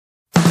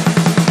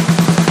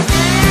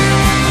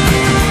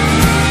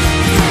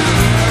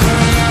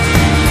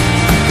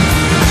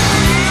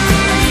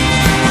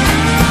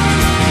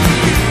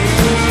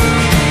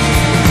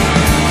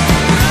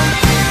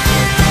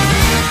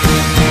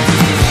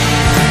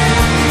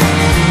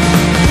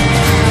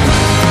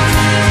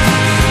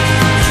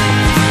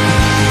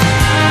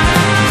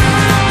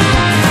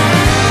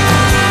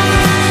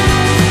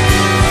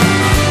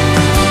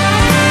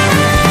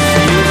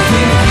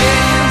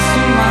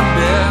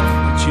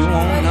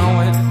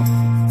know it.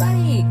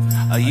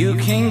 You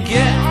can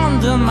get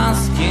under my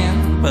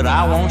skin, but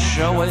I won't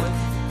show it.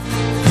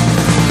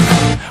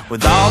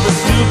 With all the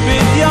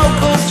stupid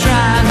yokels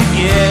trying to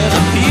get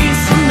a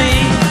piece of me,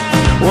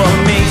 what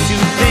makes you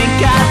think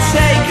I'd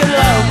take a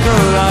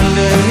local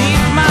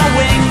underneath my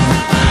wing?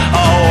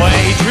 Oh,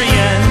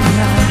 Adrian,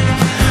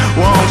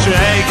 won't you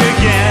ache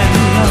again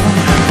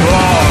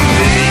for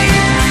me?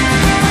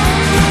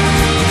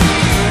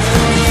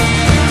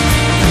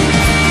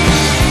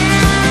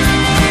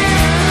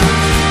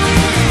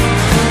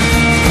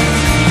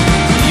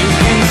 You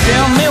can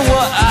tell me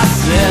what I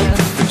said,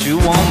 but you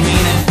won't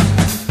mean it.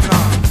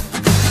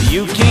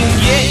 You can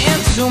get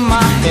into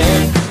my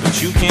head, but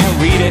you can't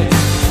read it.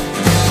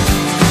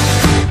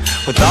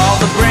 With all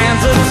the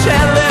brands of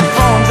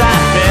telephones I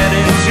fed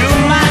into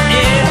my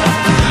ear,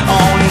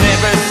 on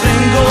every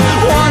single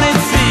one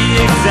it's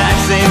the exact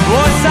same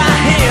voice I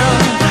hear.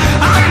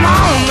 I'm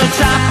on the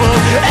top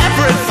of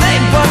everything,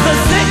 but the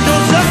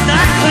signal's just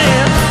not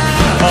clear.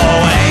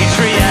 Oh,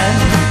 Adrian,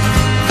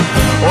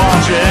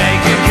 won't you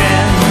ache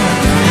again?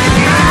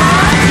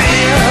 My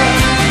dear.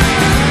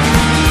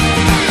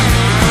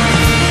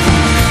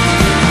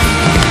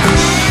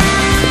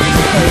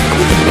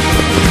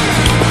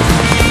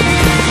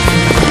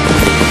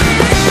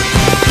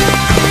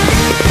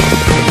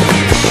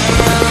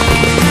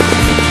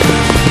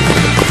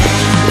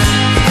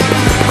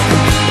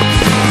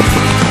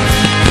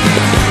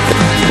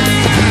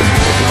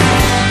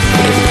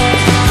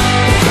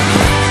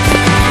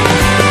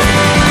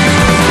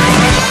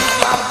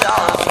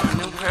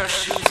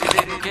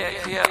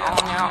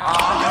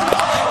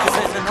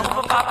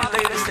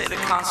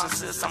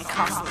 I'm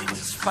constantly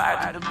just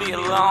fighting to be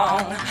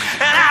alone.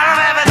 And out of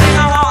everything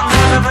I want,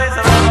 every place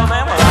I've ever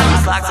been, well, I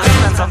just like to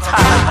spend some time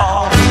at home.